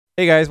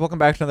Hey guys, welcome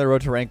back to another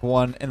Road to Rank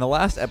 1. In the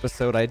last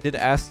episode, I did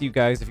ask you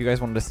guys if you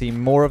guys wanted to see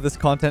more of this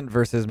content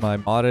versus my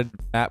modded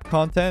map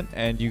content,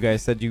 and you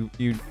guys said you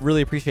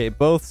really appreciate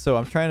both, so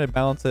I'm trying to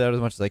balance it out as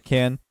much as I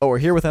can. But we're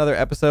here with another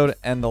episode,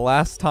 and the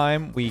last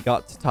time we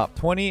got to top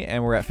 20,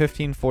 and we're at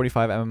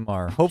 1545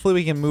 MMR. Hopefully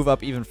we can move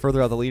up even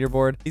further on the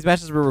leaderboard. These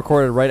matches were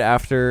recorded right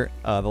after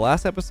the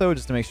last episode,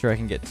 just to make sure I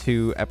can get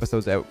 2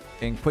 episodes out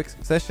in quick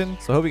succession.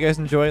 So I hope you guys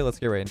enjoy. Let's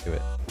get right into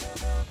it.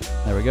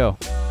 There we go.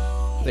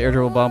 The air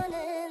dribble bump.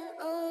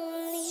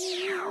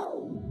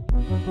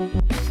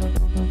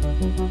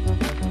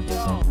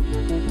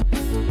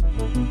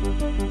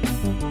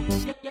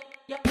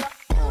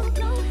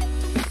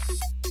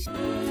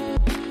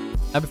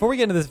 Now, before we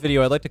get into this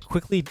video, I'd like to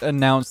quickly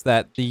announce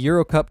that the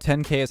Euro Cup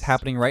 10K is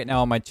happening right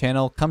now on my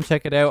channel. Come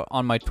check it out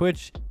on my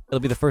Twitch. It'll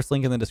be the first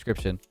link in the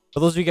description. For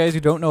those of you guys who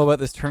don't know about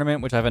this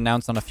tournament, which I've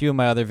announced on a few of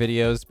my other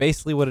videos,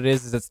 basically what it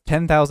is it's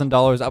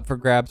 $10,000 up for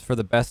grabs for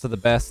the best of the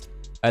best.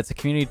 It's a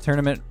community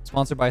tournament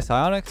sponsored by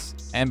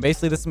Psionics, and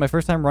basically this is my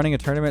first time running a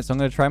tournament, so I'm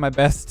going to try my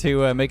best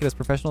to make it as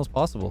professional as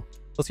possible.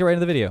 Let's get right into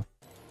the video.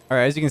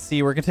 Alright, as you can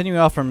see, we're continuing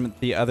off from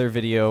the other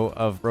video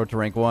of Road to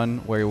Rank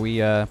 1, where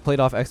we played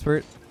off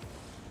Expert,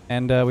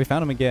 and we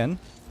found him again,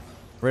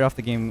 right off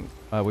the game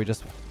we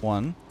just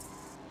won.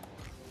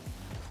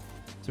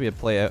 So we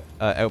had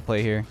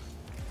outplay here.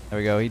 There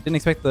we go. He didn't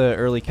expect the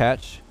early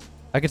catch.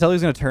 I could tell he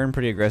was going to turn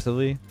pretty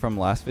aggressively from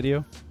last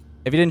video.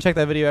 If you didn't check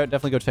that video out,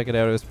 definitely go check it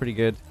out. It was pretty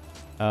good.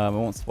 I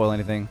won't spoil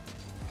anything.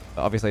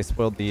 Obviously, I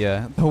spoiled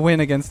the win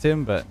against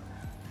him, but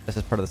that's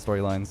just part of the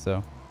storyline, so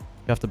you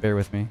have to bear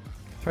with me.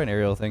 Try an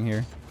aerial thing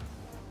here.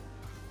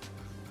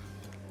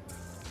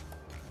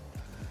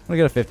 I'm gonna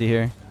get a 50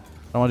 here.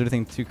 I don't want to do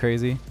anything too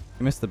crazy.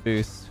 He missed the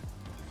boost.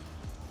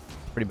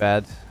 Pretty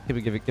bad. Give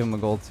him a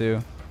gold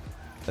too.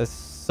 That's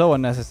so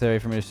unnecessary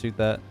for me to shoot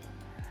that.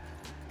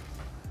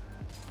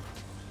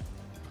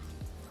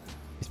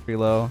 He's pretty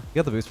low. He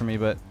got the boost for me,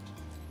 but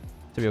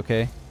should be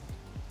okay.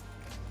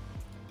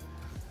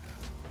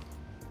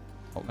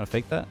 Oh, I'm gonna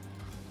fake that.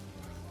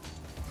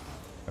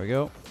 There we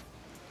go.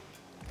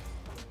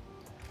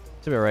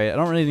 Should be alright. I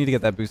don't really need to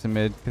get that boost in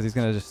mid because he's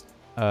gonna just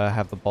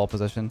have the ball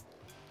possession.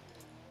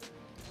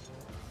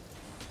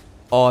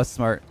 Oh, that's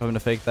smart. I'm gonna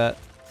fake that.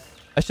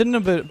 I shouldn't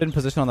have been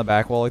positioned on the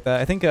back wall like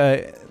that. I think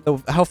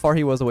how far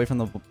he was away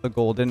from the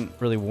goal didn't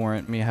really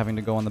warrant me having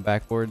to go on the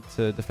backboard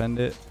to defend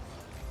it.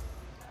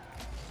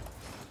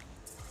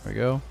 There we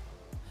go.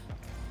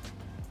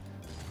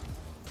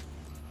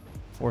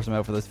 Force him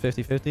out for this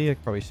 50-50. I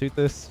could probably shoot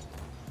this.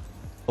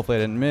 Hopefully I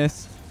didn't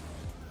miss.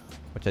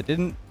 Which I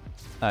didn't.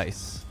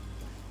 Nice.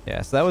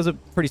 Yeah, so that was a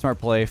pretty smart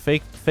play.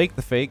 Fake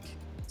the fake.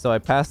 So I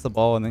pass the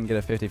ball and then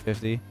get a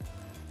 50-50.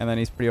 And then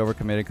he's pretty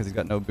overcommitted because he's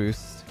got no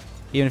boost.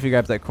 Even if he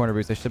grabs that corner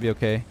boost, I should be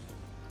okay.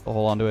 I'll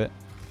hold on to it.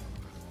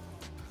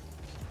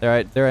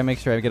 There I make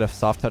sure I get a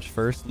soft touch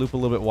first. Loop a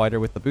little bit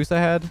wider with the boost I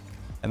had.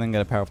 And then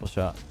get a powerful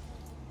shot.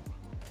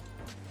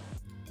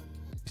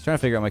 He's trying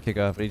to figure out my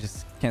kickoff, but he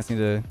just can't seem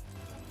to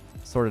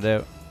sort it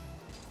out.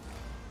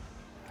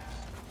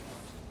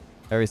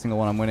 Every single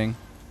one I'm winning.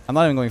 I'm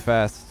not even going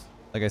fast.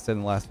 Like I said in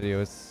the last video,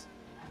 it's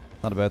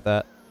not about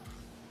that.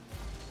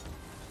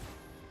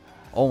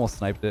 Almost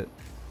sniped it.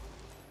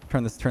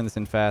 Turn this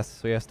in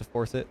fast, so he has to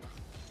force it.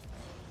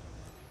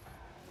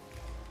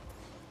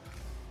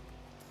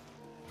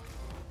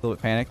 A little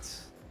bit panicked.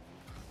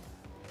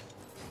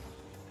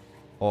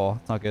 Oh,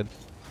 it's not good.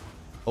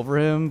 Over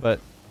him, but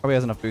probably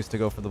has enough boost to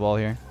go for the ball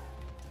here.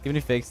 Even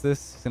if he fakes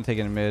this, he's gonna take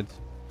it in mid.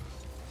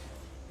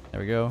 There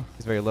we go.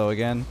 He's very low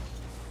again.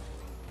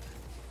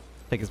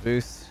 Take his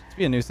boost. It's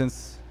be a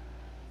nuisance.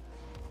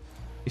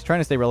 He's trying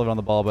to stay relevant on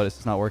the ball, but it's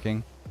just not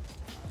working.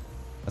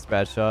 That's a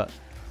bad shot.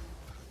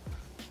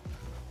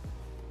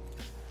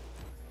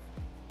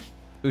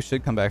 Boost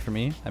should come back for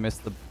me. I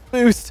missed the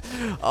boost.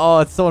 Oh,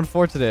 it's so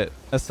unfortunate.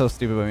 That's so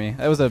stupid by me.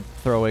 That was a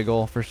throwaway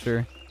goal for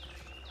sure.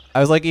 I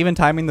was like even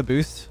timing the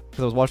boost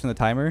because I was watching the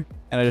timer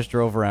and I just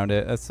drove around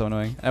it. That's so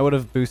annoying. I would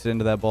have boosted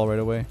into that ball right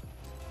away.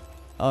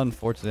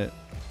 Unfortunate.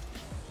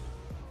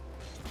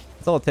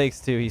 That's all it takes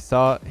too. He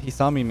saw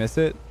me miss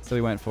it, so he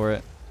went for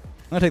it.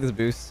 I'm gonna take this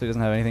boost so he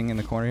doesn't have anything in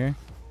the corner here.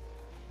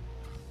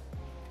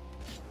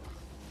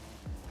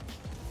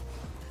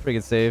 Pretty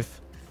good save.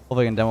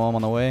 Hopefully I can demo him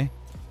on the way.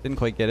 Didn't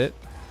quite get it.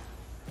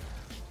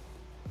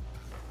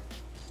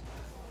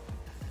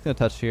 Gonna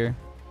touch here.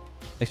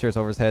 Make sure it's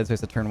over his head so he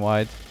has to turn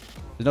wide.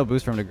 There's no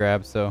boost for him to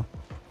grab, so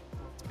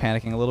it's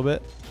panicking a little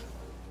bit.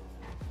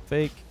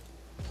 Fake.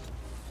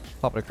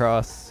 Pop it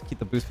across. Keep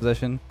the boost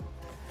position.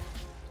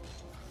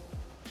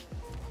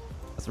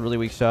 That's a really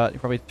weak shot. You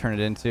probably turn it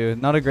into.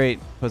 Not a great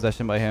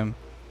possession by him.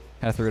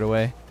 Kind of threw it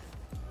away.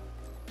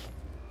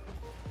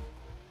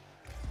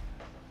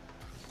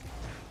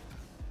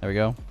 There we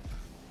go.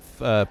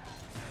 Kind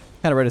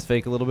of read his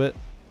fake a little bit.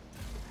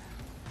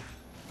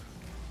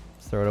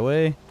 Just throw it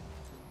away.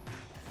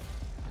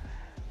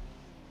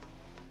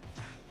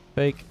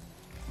 Fake.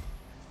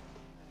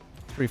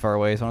 It's pretty far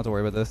away, so I don't have to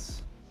worry about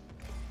this.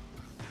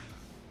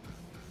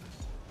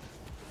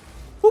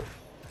 Whoop.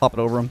 Pop it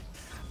over him.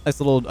 Nice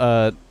little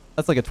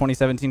That's like a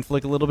 2017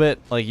 flick a little bit.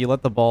 Like you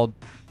let the ball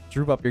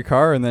droop up your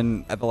car and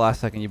then at the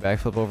last second you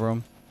backflip over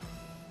him.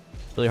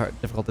 Really hard,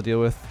 difficult to deal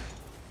with.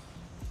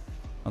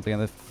 Once again,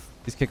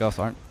 these kickoffs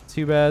aren't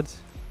too bad.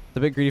 It's a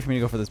bit greedy for me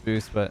to go for this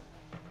boost, but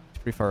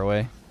it's pretty far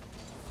away.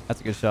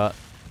 That's a good shot.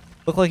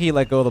 Looked like he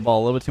let go of the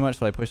ball a little bit too much,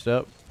 so I pushed it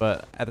up.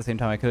 But at the same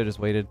time, I could have just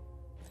waited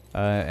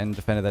and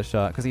defended that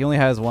shot. Because he only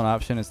has one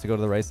option, is to go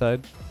to the right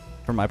side,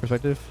 from my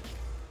perspective.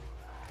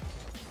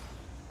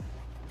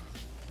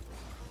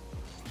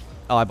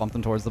 Oh, I bumped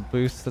him towards the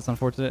boost. That's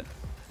unfortunate.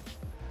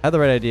 I had the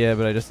right idea,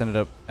 but I just ended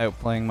up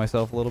outplaying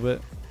myself a little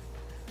bit.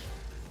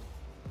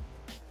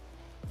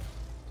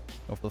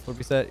 Go for the flip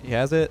reset. He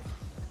has it.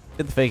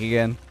 Did the fake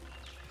again.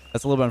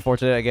 That's a little bit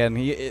unfortunate. Again,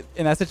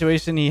 in that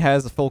situation, he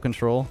has full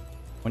control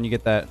when you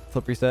get that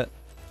flip reset.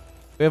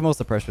 We have most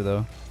of the pressure,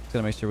 though. Just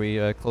gotta make sure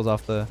we close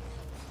off the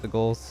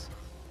goals.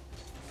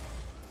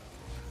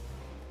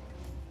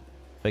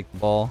 Fake the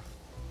ball.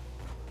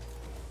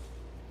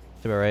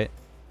 Should be alright.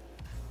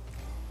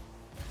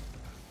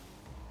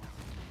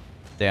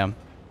 Damn.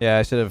 Yeah,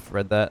 I should have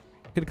read that.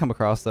 Could have come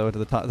across, though, to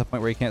the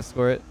point where he can't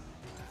score it.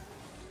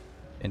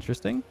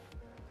 Interesting.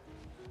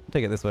 I'll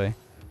take it this way.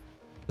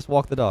 Just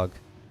walk the dog.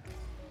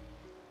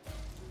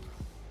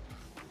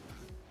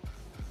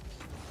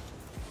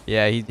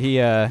 Yeah,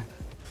 I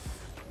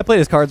played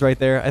his cards right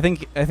there. I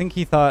think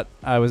he thought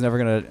I was never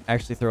gonna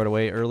actually throw it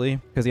away early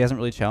because he hasn't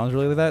really challenged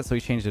really like that, so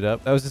he changed it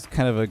up. That was just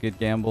kind of a good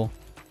gamble.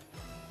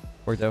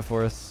 Worked out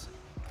for us.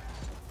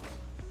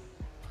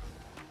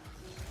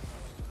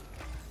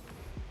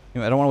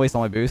 Anyway, I don't want to waste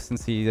all my boosts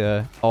since he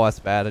oh, that's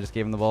bad. I just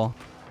gave him the ball.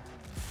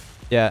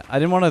 Yeah, I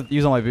didn't want to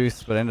use all my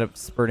boosts, but I ended up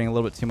spurting a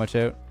little bit too much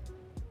out.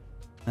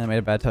 And I made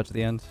a bad touch at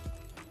the end.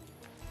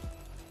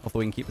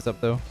 Hopefully we can keep this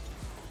up though.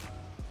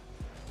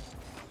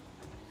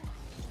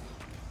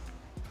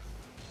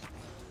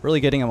 Really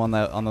getting him on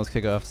those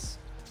kickoffs.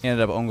 He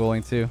ended up own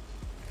goaling too.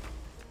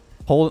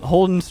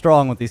 Holding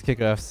strong with these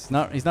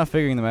kickoffs. He's not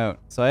figuring them out.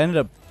 So I ended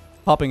up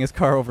popping his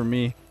car over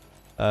me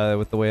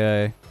with the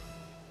way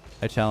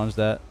I challenged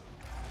that.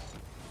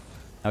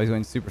 Now he's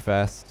going super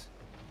fast.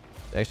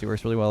 It actually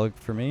works really well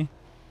for me.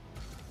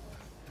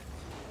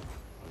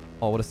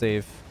 Oh, what a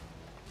save.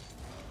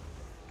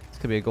 This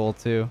could be a goal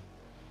too.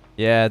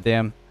 Yeah,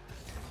 damn.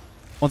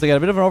 Once again, a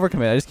bit of an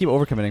overcommit. I just keep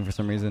overcommitting for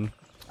some reason.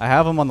 I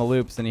have him on the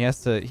loops, and he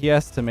has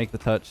to make the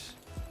touch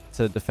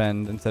to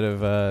defend instead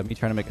of me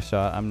trying to make a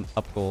shot. I'm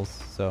up goals,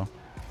 so.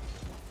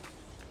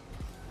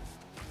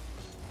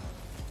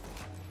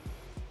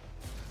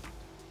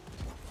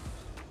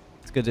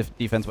 It's good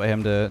defense by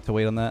him to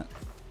wait on that.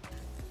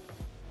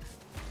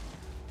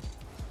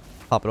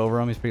 Pop it over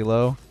him. He's pretty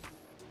low.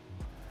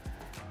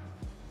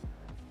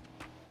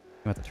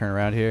 I'm gonna have to turn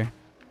around here.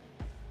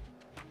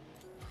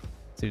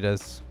 See what he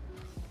does.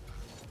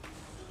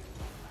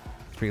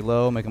 Pretty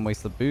low. Make him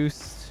waste the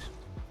boost.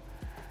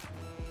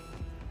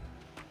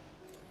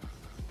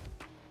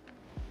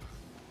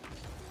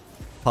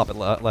 Pop it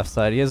left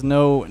side. He has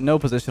no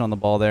position on the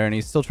ball there, and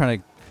he's still trying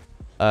to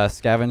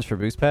scavenge for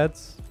boost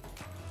pads.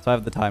 So I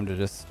have the time to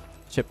just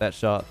chip that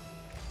shot.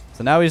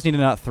 So now we just need to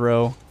not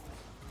throw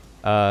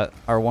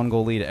our one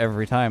goal lead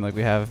every time like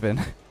we have been.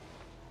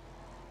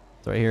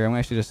 So right here, I'm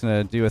actually just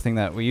going to do a thing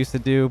that we used to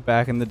do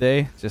back in the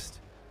day. Just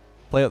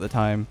play out the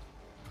time.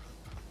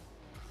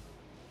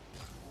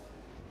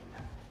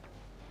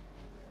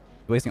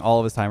 Wasting all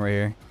of his time right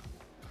here.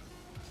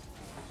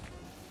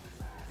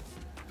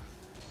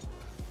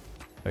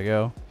 There we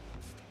go.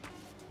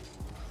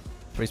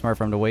 Pretty smart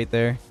for him to wait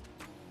there.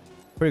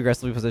 Pretty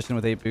aggressively positioned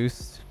with 8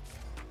 boosts.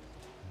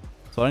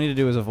 So what I need to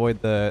do is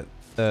avoid the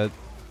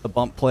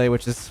bump play,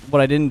 which is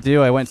what I didn't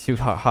do. I went too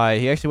high.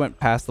 He actually went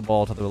past the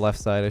ball to the left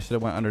side. I should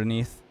have went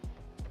underneath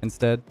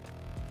instead.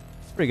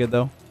 It's pretty good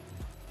though.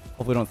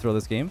 Hopefully we don't throw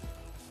this game.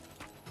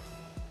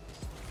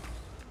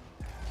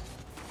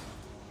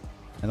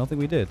 I don't think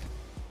we did.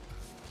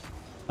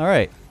 All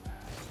right.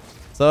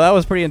 So that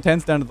was pretty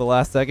intense down to the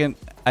last second.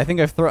 I think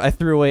I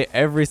threw away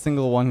every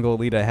single one goal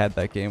lead I had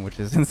that game,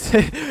 which is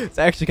insane. It's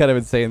actually kind of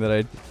insane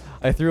that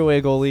I threw away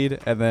a goal lead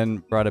and then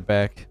brought it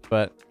back.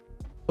 But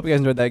hope you guys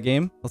enjoyed that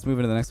game. Let's move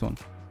into the next one.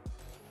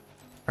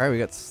 All right, we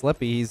got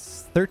Sleppy.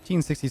 He's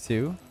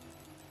 1362.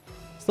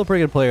 Still a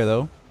pretty good player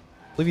though.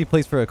 I believe he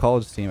plays for a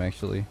college team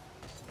actually,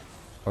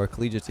 or a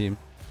collegiate team.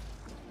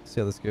 Let's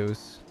see how this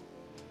goes.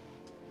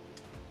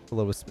 A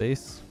little bit of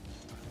space.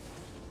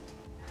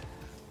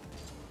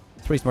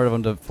 It's pretty smart of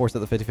him to force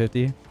out the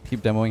 50-50.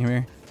 Keep demoing him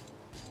here.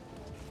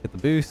 Hit the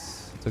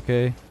boost. It's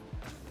okay.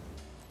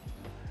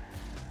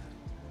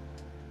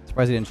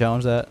 Surprised he didn't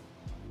challenge that.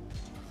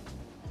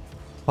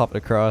 Pop it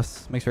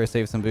across. Make sure I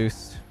save some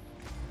boost.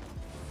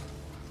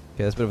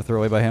 Okay, that's a bit of a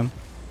throwaway by him.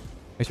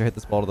 Make sure I hit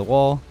this ball to the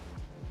wall.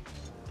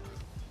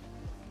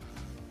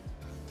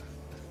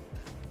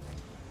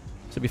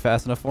 Should be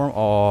fast enough for him.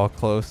 Oh,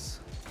 close.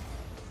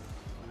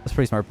 That's a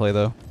pretty smart play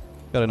though.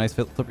 Got a nice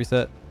flip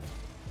reset.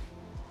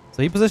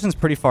 So he positions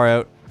pretty far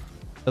out.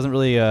 Doesn't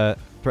really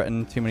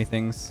threaten too many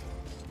things.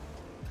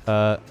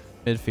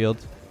 Midfield.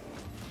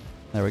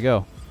 There we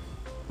go.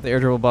 The air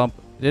dribble bump.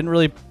 It didn't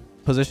really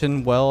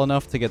position well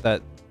enough to get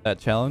that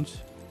challenge.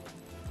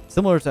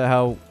 Similar to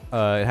how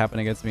it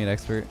happened against me at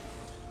Expert.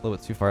 A little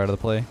bit too far out of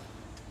the play.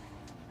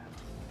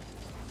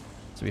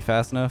 To be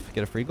fast enough,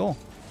 get a free goal.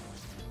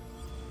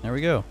 There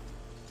we go.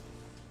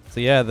 So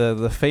yeah,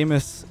 the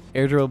famous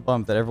air drill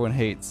bump that everyone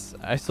hates.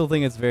 I still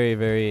think it's very,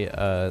 very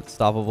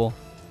stoppable,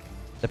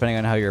 depending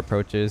on how your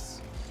approach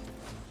is.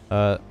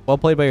 Well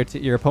played by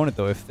your opponent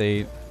though, if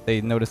they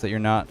notice that you're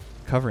not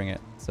covering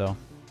it. So I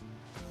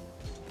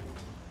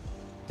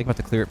think I'm about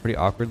to clear it pretty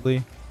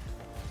awkwardly.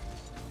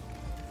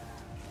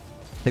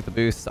 Take the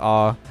boost.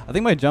 I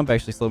think my jump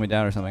actually slowed me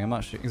down or something. I'm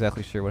not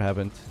exactly sure what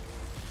happened.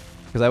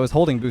 Because I was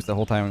holding boost the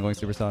whole time and going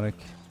supersonic.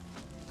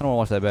 I don't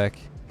want to watch that back.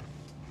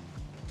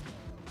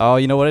 Oh,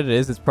 you know what it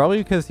is? It's probably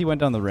because he went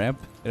down the ramp.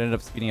 It ended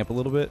up speeding up a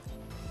little bit.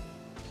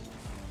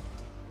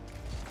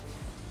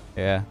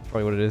 Yeah, that's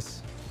probably what it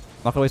is.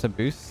 I'm not going to waste my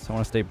boost. I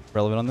want to stay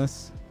relevant on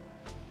this.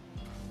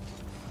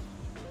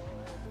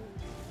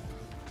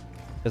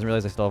 Doesn't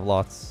realize I still have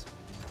lots.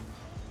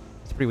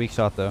 It's a pretty weak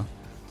shot though.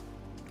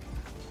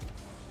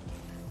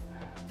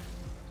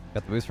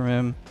 Got the boost from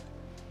him.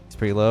 It's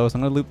pretty low, so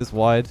I'm going to loop this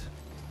wide.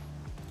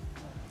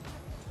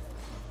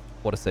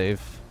 What a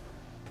save.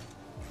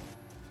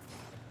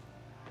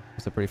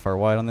 It's pretty far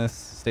wide on this.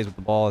 Stays with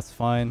the ball, it's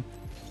fine.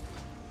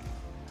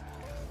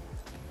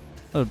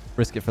 I'll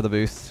risk it for the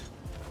boost.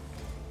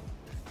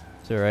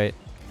 It's alright.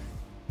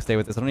 Stay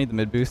with this. I don't need the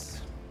mid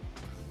boost.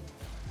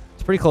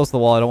 It's pretty close to the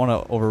wall. I don't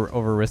want to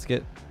over risk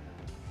it.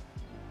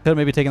 Could have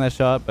maybe taken that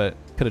shot, but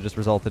could have just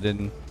resulted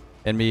in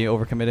me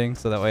overcommitting,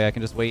 so that way I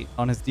can just wait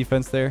on his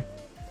defense there.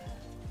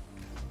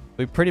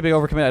 Be pretty big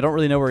overcommit. I don't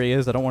really know where he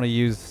is. I don't want to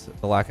use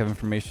the lack of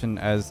information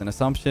as an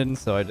assumption,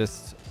 so I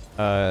just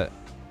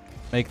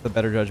make the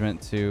better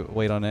judgment to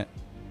wait on it.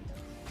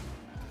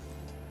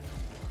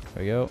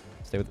 There we go.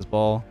 Stay with this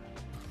ball.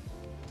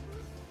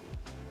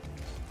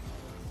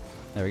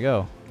 There we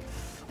go.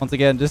 Once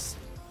again, just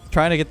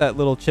trying to get that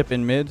little chip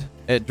in mid.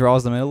 It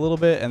draws them in a little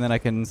bit, and then I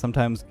can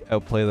sometimes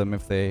outplay them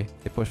if they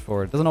push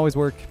forward. Doesn't always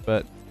work,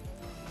 but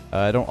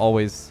I don't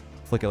always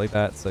flick it like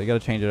that, so you got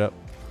to change it up.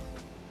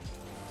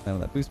 Then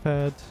with that boost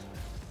pad.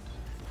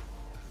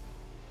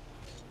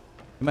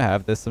 I might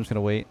have this, so I'm just going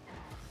to wait.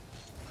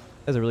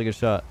 That's a really good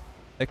shot.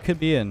 That could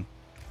be in.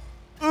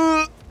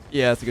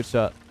 Yeah, it's a good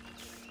shot.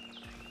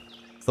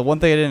 So the one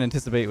thing I didn't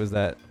anticipate was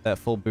that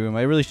full boom.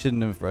 I really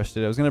shouldn't have rushed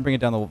it. I was going to bring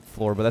it down the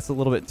floor, but that's a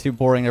little bit too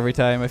boring every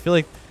time. I feel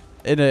like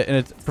in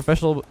a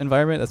professional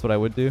environment, that's what I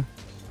would do.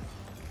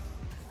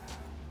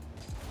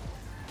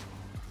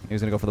 He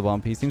was going to go for the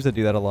bump. He seems to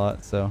do that a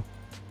lot, so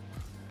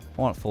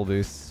I want full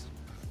boost.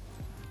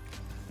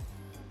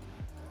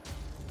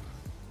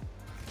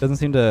 Doesn't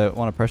seem to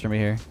want to pressure me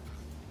here.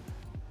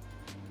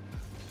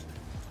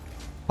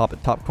 Pop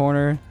it top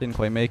corner. Didn't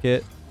quite make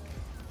it.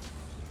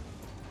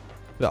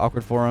 A bit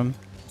awkward for him.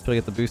 Try to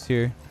get the boost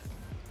here.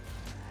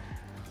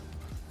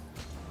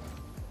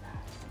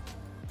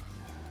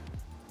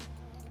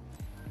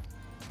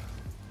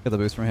 Get the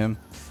boost from him.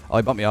 Oh,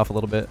 he bumped me off a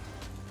little bit.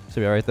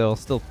 Should be alright though.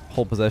 Still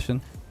hold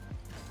possession.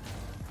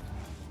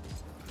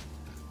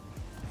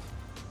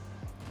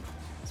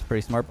 It's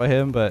pretty smart by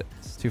him, but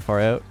it's too far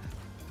out.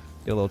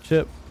 Get a little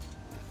chip.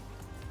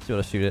 Be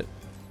able to shoot it.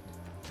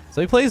 So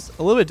he plays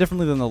a little bit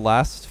differently than the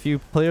last few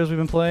players we've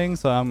been playing.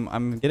 So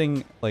I'm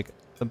getting like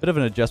a bit of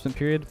an adjustment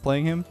period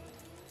playing him.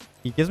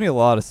 He gives me a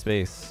lot of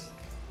space,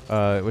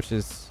 which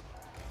is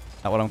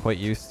not what I'm quite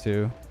used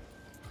to.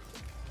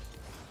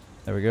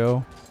 There we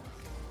go.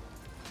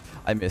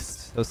 I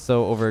missed. That was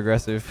so over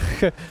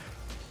aggressive.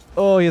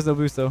 Oh, he has no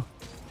boost though.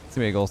 It's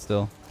gonna be a goal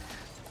still.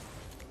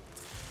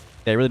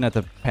 Yeah, I really didn't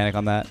have to panic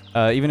on that.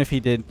 Even if he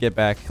did get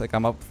back, like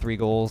I'm up 3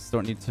 goals,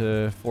 don't need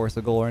to force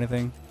a goal or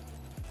anything.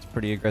 It's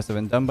pretty aggressive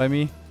and dumb by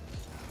me.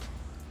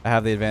 I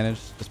have the advantage,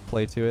 just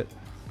play to it.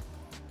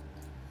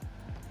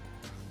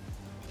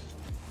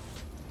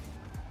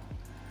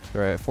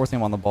 Alright, forcing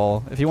him on the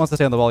ball. If he wants to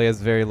stay on the ball, he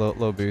has very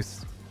low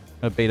boost.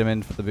 I'm gonna bait him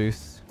in for the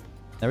boost.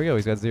 There we go,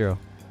 he's got 0.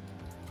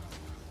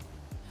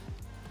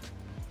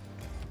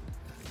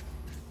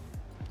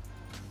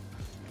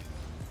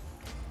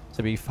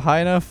 To be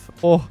high enough.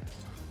 Oh,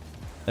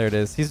 there it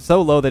is. He's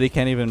so low that he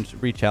can't even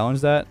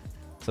re-challenge that.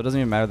 So it doesn't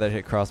even matter that I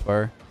hit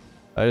crossbar.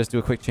 I just do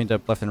a quick change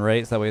up left and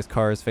right, so that way his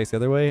car is faced the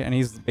other way, and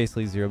he's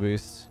basically 0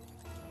 boost.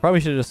 Probably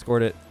should have just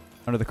scored it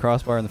under the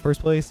crossbar in the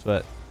first place,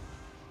 but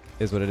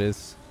it is what it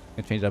is. I'm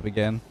gonna change it up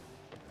again.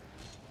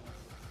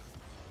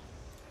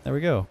 There we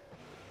go.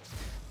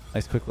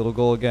 Nice quick little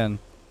goal again.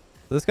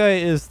 So this guy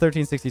is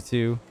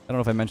 1362. I don't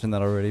know if I mentioned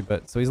that already,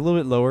 but so he's a little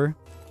bit lower.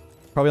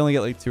 Probably only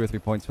get like 2 or 3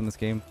 points from this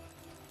game.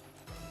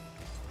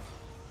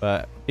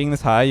 But being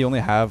this high, you only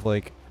have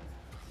like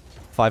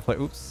 5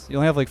 players. Oops. You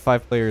only have like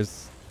 5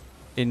 players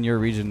in your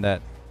region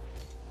that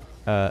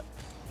are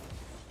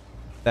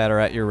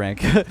at your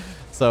rank.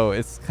 So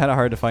it's kind of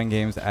hard to find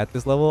games at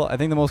this level. I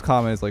think the most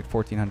common is like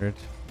 1400.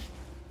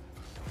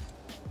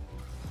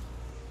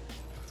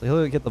 So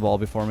he'll get the ball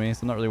before me,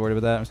 so I'm not really worried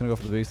about that. I'm just going to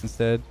go for the boost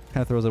instead.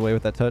 Kind of throws it away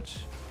with that touch.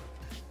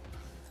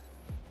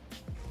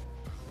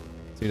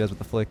 So he does with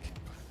the flick.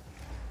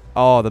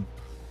 Oh,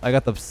 I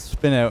got the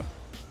spin out.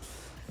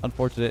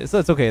 Unfortunate. So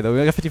it's okay though.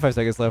 We got 55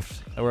 seconds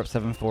left. We're up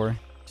 7-4.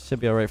 Should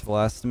be alright for the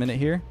last minute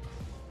here.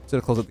 Should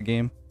have closed out the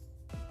game.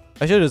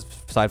 I should have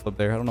just side flipped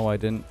there. I don't know why I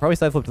didn't. Probably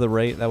side flip to the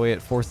right. That way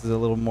it forces a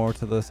little more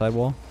to the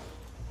sidewall.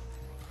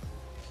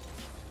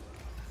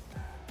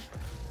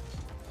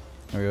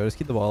 There we go. Just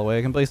keep the ball away.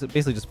 I can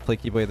basically just play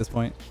keep away at this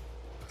point.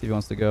 See if he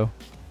wants to go.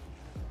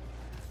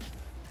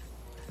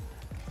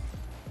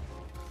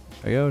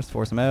 There we go. Just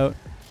force him out.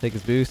 Take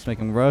his boost. Make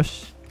him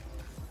rush.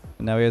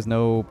 And now he has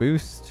no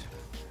boost.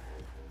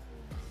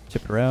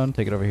 Chip it around.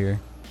 Take it over here.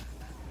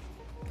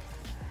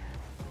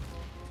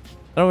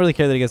 I don't really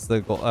care that he gets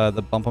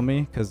the bump on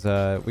me because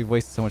we've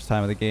wasted so much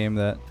time in the game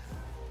that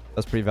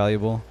that's pretty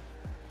valuable.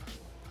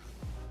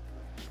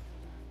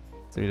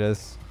 That's what he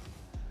does.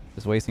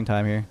 Just wasting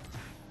time here.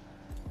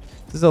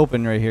 This is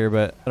open right here,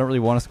 but I don't really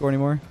want to score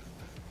anymore.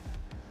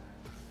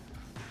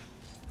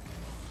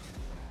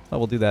 Oh,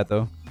 we'll do that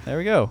though. There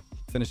we go.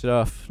 Finish it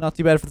off. Not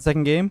too bad for the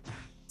second game.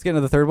 Let's get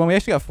into the third one. We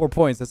actually got 4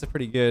 points. That's a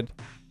pretty good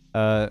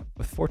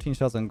with 14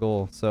 shots on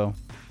goal. So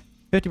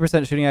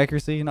 50% shooting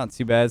accuracy, not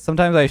too bad.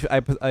 Sometimes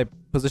I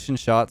position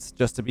shots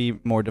just to be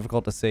more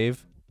difficult to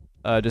save,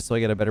 just so I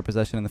get a better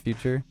possession in the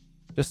future.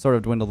 Just sort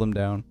of dwindle them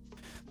down.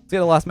 Let's get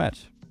the last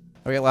match.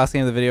 We got last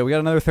game of the video. We got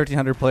another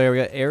 1300 player. We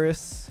got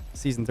Eris,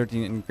 season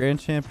 13 and grand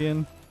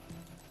champion.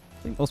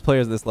 I think most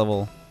players at this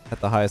level, at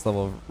the highest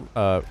level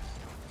of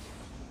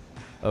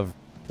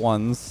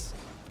ones,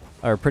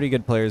 are pretty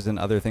good players in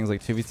other things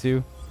like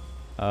 2v2.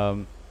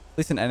 At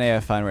least in NA I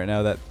find right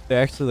now that they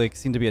actually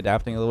seem to be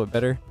adapting a little bit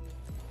better.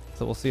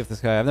 So we'll see if this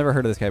guy... I've never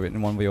heard of this guy in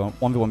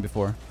 1v1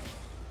 before.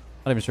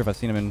 Not even sure if I've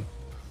seen him in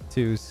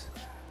 2s. See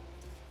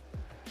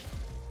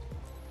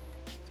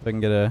if I can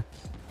get a...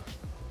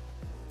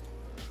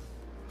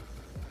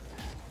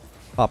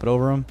 Pop it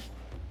over him.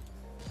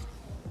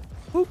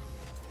 Whoop.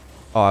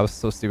 Oh, I was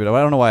so stupid.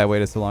 I don't know why I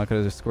waited so long. I could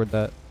have just scored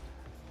that.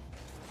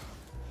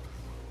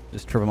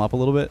 Just trip him up a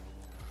little bit.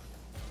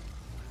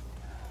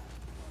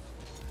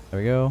 There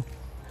we go.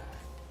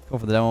 Go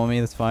for the demo on me.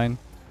 That's fine.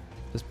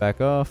 Just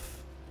back off.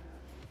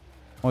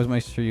 Always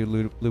make sure you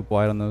loop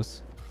wide on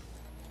those.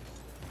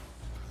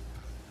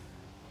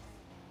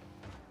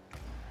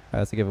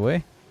 Alright, that's a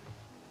giveaway.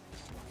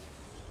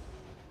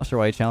 Not sure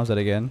why he challenged that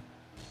again.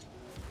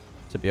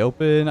 Should be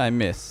open. I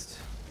missed.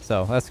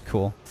 So, that's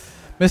cool.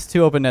 Missed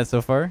 2 open nets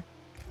so far.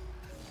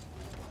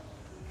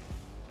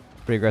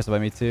 Pretty aggressive by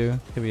me too.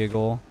 Could be a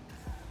goal.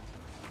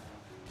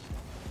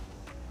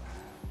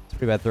 It's a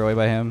pretty bad throwaway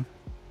by him.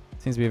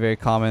 Seems to be a very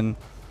common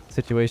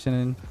situation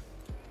in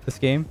this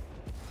game.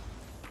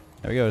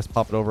 There we go. Just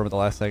pop it over at the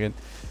last second.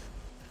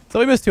 So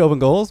we missed 2 open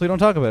goals. We don't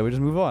talk about it. We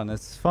just move on.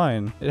 It's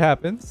fine. It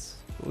happens.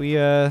 We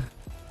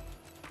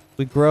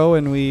grow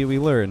and we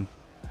learn.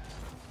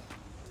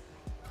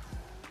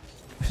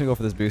 I'm gonna go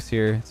for this boost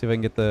here. See if I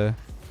can get the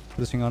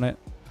positioning on it.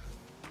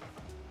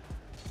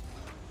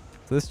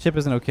 So this chip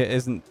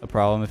isn't a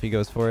problem if he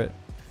goes for it.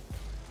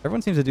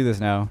 Everyone seems to do this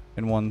now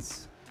in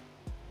ones.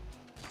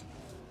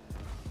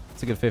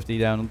 It's a good 50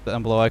 down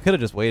below. I could have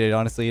just waited,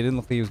 honestly. It didn't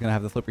look like he was gonna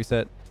have the flip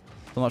reset.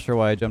 So I'm not sure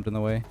why I jumped in the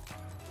way.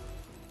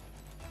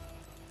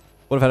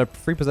 Would have had a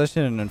free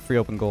possession and a free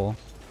open goal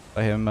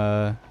by him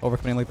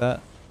overcoming like that.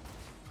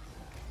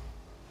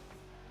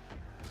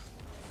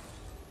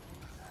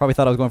 Probably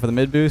thought I was going for the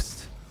mid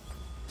boost.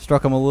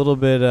 Struck him a little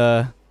bit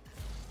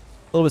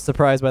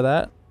surprised by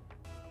that.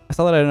 I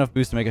saw that I had enough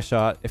boost to make a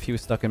shot if he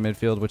was stuck in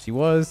midfield, which he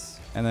was,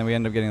 and then we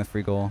ended up getting the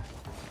free goal.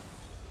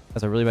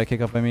 That's a really bad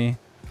kickoff by me.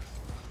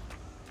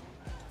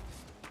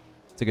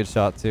 It's a good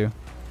shot too.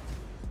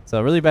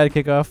 So really bad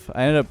kickoff.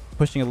 I ended up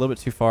pushing a little bit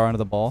too far onto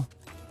the ball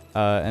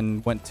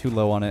and went too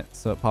low on it,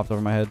 so it popped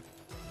over my head.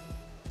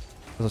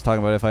 I was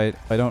talking about if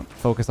I don't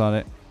focus on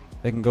it,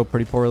 it can go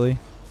pretty poorly.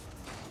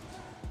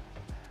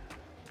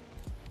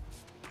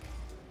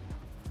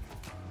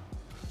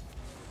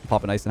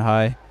 Pop it nice and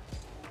high.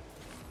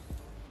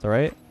 It's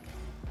alright.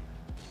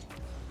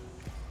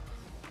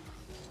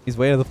 He's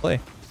way out of the play.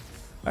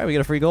 Alright, we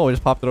get a free goal. We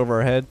just popped it over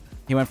our head.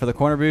 He went for the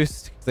corner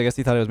boost because I guess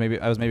he thought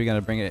I was maybe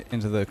gonna bring it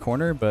into the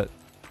corner, but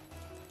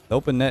the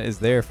open net is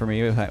there for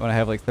me when I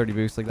have like 30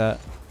 boosts like that.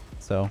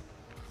 So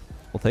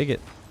we'll take it.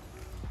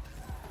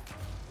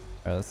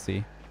 Alright, let's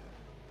see.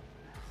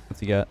 What's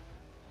he got?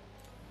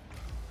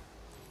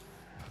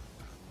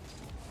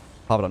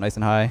 Pop it up nice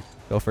and high.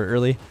 Go for it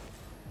early.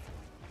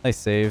 Nice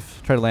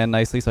save. Try to land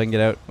nicely so I can get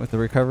out with the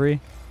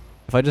recovery.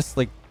 If I just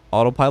like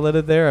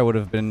autopiloted there, I would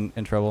have been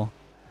in trouble.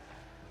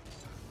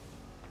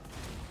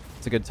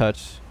 It's a good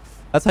touch.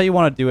 That's how you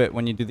want to do it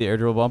when you do the air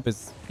dribble bump,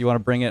 is you want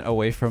to bring it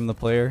away from the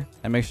player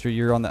and make sure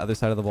you're on the other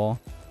side of the ball.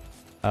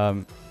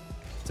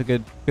 It's a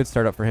good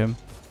startup for him.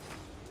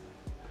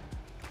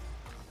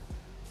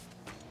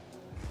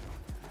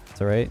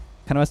 It's alright.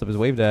 Kind of messed up his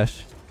wave dash.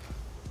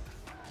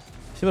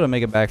 Should be able to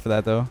make it back for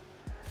that though.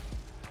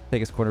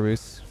 Take his corner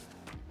boost.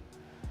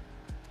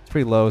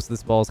 Pretty low, so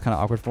this ball is kind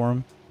of awkward for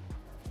him.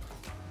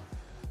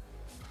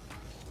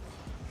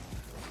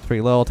 It's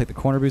pretty low. I'll take the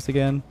corner boost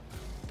again.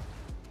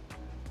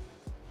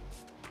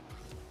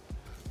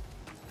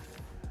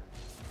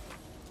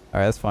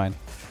 Alright, that's fine.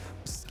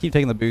 Just keep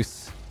taking the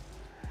boosts.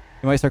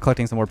 We might start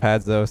collecting some more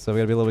pads though, so we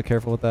gotta be a little bit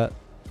careful with that.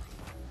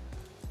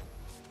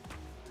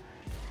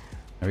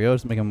 There we go,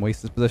 just make him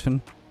waste his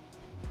position.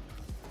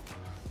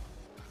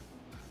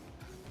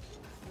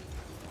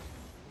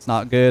 It's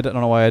not good. I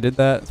don't know why I did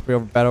that. It's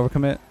pretty bad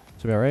overcommit.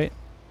 Should be alright.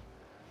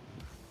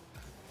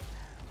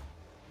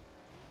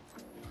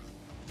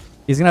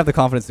 He's gonna have the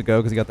confidence to go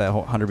because he got that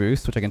 100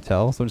 boost, which I can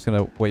tell. So I'm just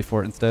gonna wait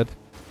for it instead.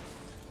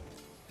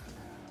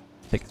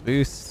 Take his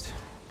boost.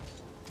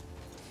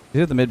 He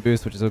did the mid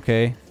boost, which is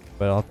okay,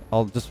 but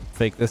I'll just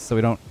fake this so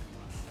we don't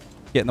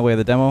get in the way of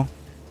the demo.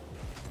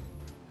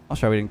 I'll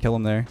try we didn't kill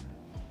him there.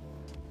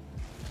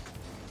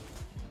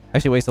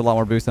 Actually wasted a lot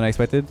more boost than I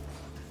expected.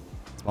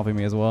 It's bumping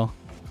me as well.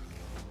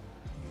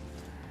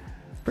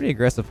 Pretty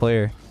aggressive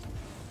player.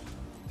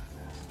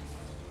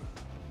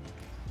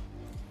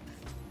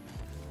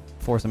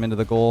 Force him into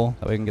the goal.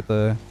 That way we can get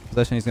the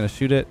possession. He's going to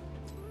shoot it.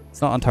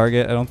 It's not on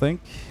target, I don't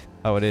think.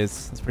 Oh, it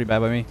is. That's pretty bad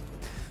by me.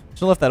 Should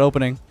have left that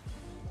opening.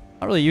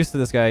 Not really used to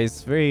this guy.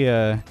 He's very,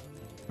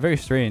 very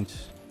strange.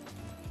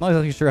 Not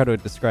exactly sure how to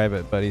describe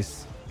it, but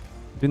he's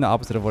doing the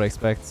opposite of what I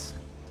expect.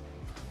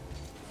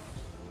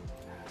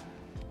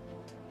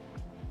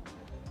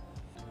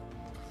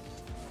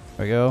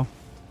 There we go.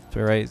 To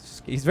the right.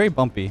 He's very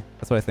bumpy.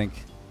 That's what I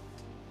think.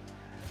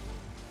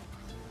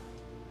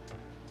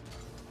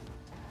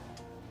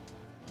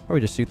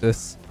 Probably just shoot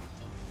this.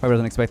 Probably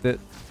doesn't expect it.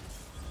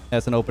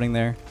 That's an opening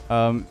there.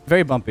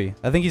 Very bumpy.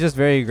 I think he's just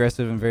very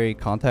aggressive and very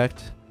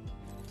contact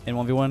in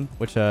 1v1,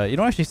 which you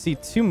don't actually see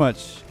too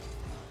much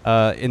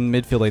in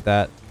midfield like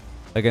that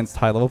against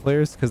high-level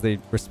players because they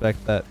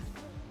respect that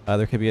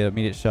there could be an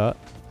immediate shot.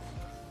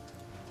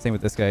 Same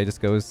with this guy. He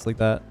just goes like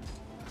that.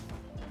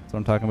 That's what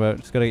I'm talking about.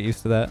 Just gotta get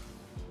used to that.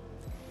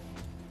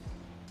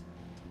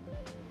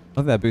 I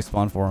don't think that boost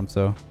spawned for him,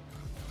 so...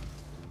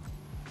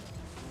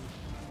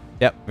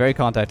 Yep, very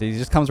contacted. He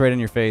just comes right in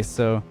your face,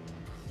 so...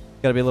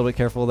 Gotta be a little bit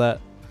careful of that.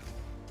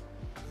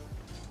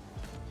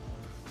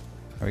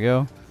 There we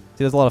go. See,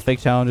 there's a lot of fake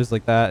challenges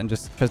like that and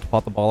just tries to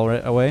pop the ball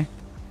right away.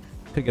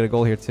 Could get a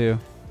goal here, too.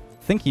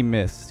 I think he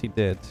missed. He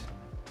did.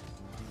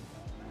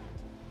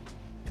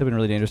 Could have been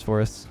really dangerous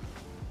for us.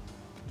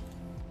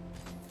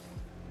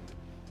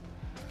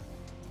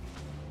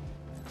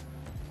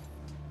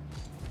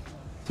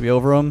 To be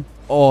over him.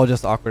 Oh,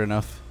 just awkward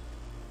enough.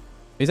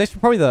 He's actually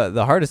probably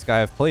the hardest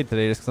guy I've played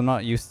today just because I'm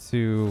not used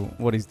to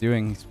what he's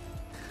doing.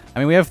 I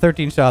mean, we have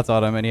 13 shots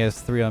on him and he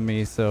has 3 on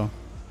me, so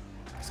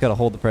just gotta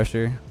hold the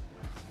pressure.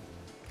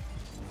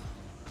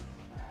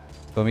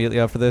 Go immediately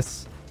up for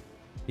this.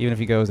 Even if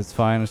he goes, it's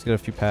fine. Just get a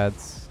few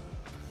pads.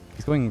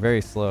 He's going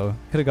very slow.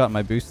 Could have gotten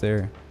my boost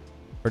there.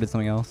 Or did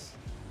something else.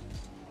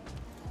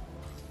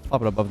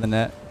 Pop it above the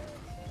net.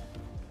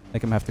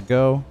 Make him have to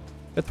go.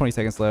 Got 20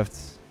 seconds left.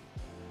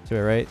 To it,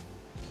 right?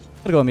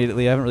 Gotta go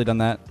immediately. I haven't really done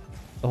that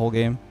the whole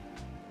game.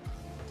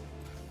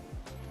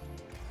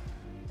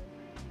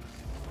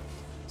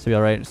 So be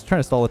alright. Just trying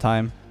to stall the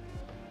time.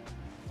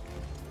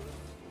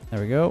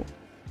 There we go.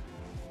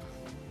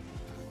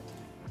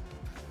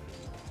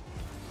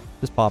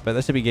 Just pop it.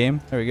 That should be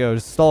game. There we go.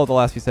 Just stall it the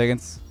last few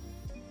seconds.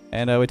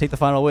 And we take the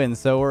final win.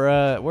 So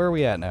we're where are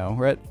we at now?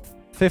 We're at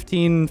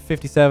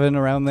 1557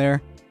 around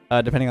there.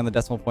 Depending on the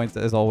decimal points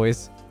as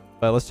always.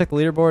 But let's check the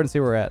leaderboard and see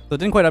where we're at. So it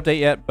didn't quite update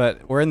yet,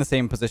 but we're in the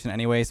same position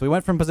anyway. So we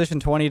went from position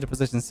 20 to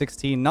position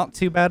 16. Not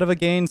too bad of a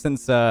gain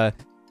since we're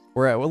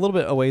a little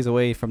bit a ways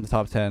away from the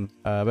top 10.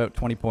 About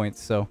 20 points.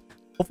 So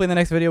hopefully in the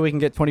next video we can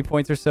get 20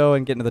 points or so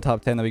and get into the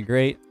top 10. That'd be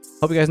great.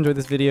 Hope you guys enjoyed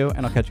this video,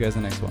 and I'll catch you guys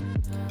in the next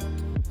one.